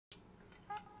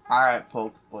Alright,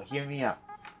 folks, but hear me out.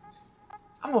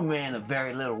 I'm a man of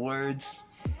very little words.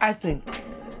 I think,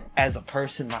 as a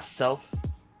person myself,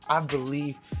 I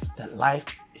believe that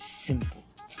life is simple.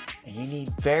 And you need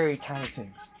very tiny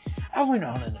things. I went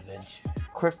on an adventure.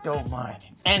 Crypto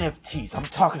mining. NFTs. I'm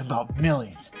talking about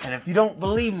millions. And if you don't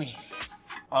believe me,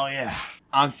 oh yeah,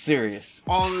 I'm serious.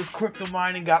 All this crypto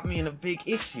mining got me in a big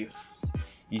issue.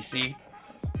 You see,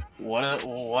 what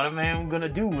a man gonna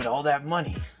do with all that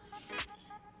money?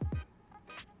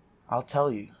 I'll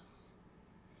tell you.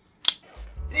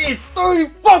 It's 3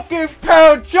 fucking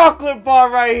pound chocolate bar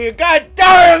right here. God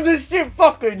damn, this shit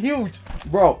fucking huge.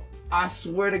 Bro, I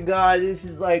swear to God, this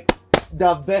is like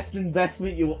the best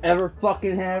investment you'll ever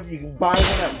fucking have. You can buy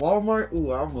one at Walmart.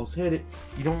 Ooh, I almost hit it.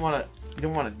 You don't wanna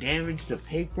damage the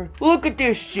paper. Look at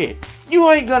this shit.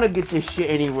 You ain't gonna get this shit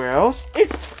anywhere else.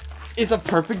 It's a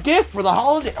perfect gift for the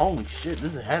holiday. Holy shit,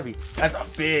 this is heavy. That's a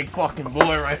big fucking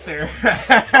boy right there.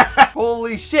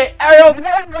 Holy shit. Hey,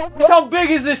 how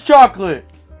big is this chocolate?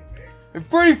 It's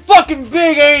pretty fucking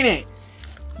big, ain't it?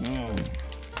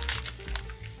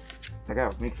 I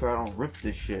gotta make sure I don't rip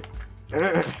this shit.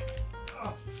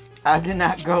 I did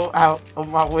not go out of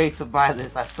my way to buy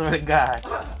this, I swear to God.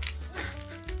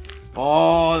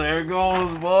 Oh, there it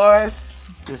goes, boys.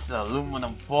 This is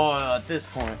aluminum foil at this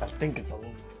point. I think it's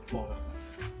aluminum foil.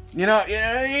 You know,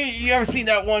 you ever seen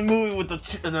that one movie with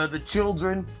the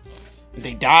children?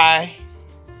 They die.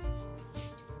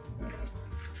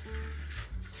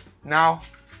 No?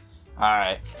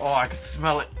 Alright. Oh, I can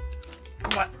smell it.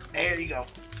 Come on. There you go.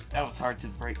 That was hard to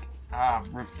break. Ah,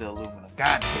 ripped the aluminum.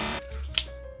 God damn it.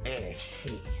 Eh,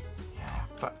 shit. Ah,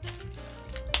 fuck.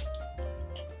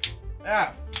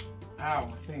 Ah. Ow,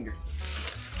 my finger.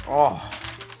 Oh.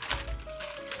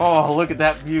 Oh, look at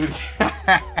that beauty.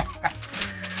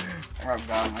 Oh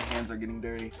God, my hands are getting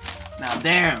dirty. Now,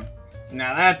 damn.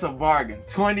 Now that's a bargain.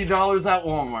 $20 at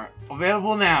Walmart.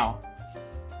 Available now.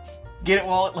 Get it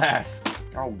while it lasts.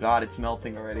 Oh God, it's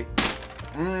melting already.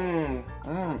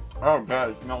 Oh God,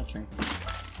 it's melting.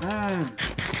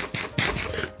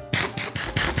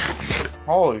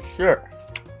 Holy shit.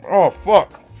 Oh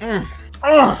fuck.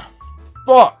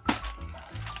 Fuck.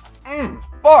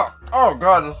 Fuck. Oh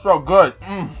God, it's so good.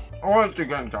 Once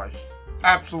again, guys.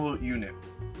 Absolute unit.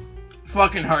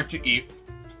 Fucking hard to eat.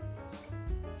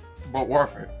 But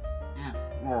worth it.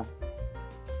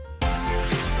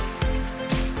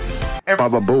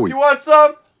 Baba Booey. You want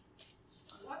some?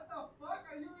 What the fuck?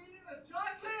 Are you eating the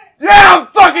chocolate? Yeah, I'm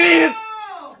fucking eating.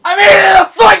 No! I'm eating the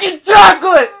fucking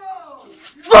chocolate. No!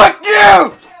 Fuck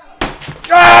you!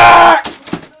 Ah!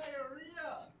 Diarrhea!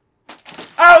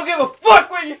 I don't give a fuck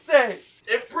what you say.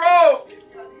 It broke.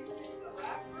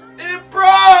 It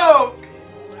broke.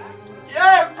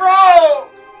 Yeah, it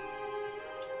broke.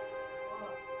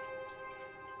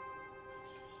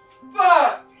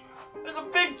 Fuck. There's a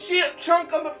big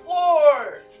chunk on the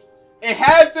floor. It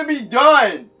had to be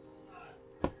done.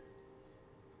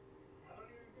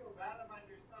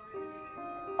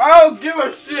 I don't give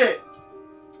a shit.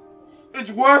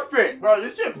 It's worth it. Bro,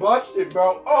 this shit busted,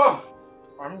 bro. Oh.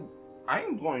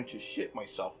 I'm going to shit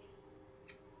myself.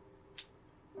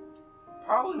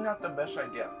 Probably not the best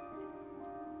idea.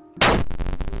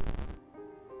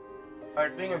 I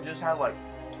think I've just had like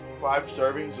 5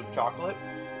 servings of chocolate.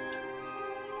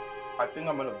 I think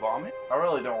I'm gonna vomit. I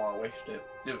really don't want to waste it.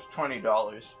 It was $20.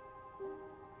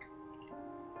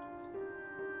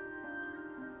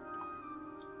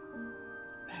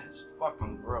 That is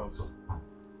fucking gross.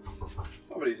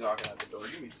 Somebody's knocking at the door.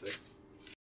 Give me a sec.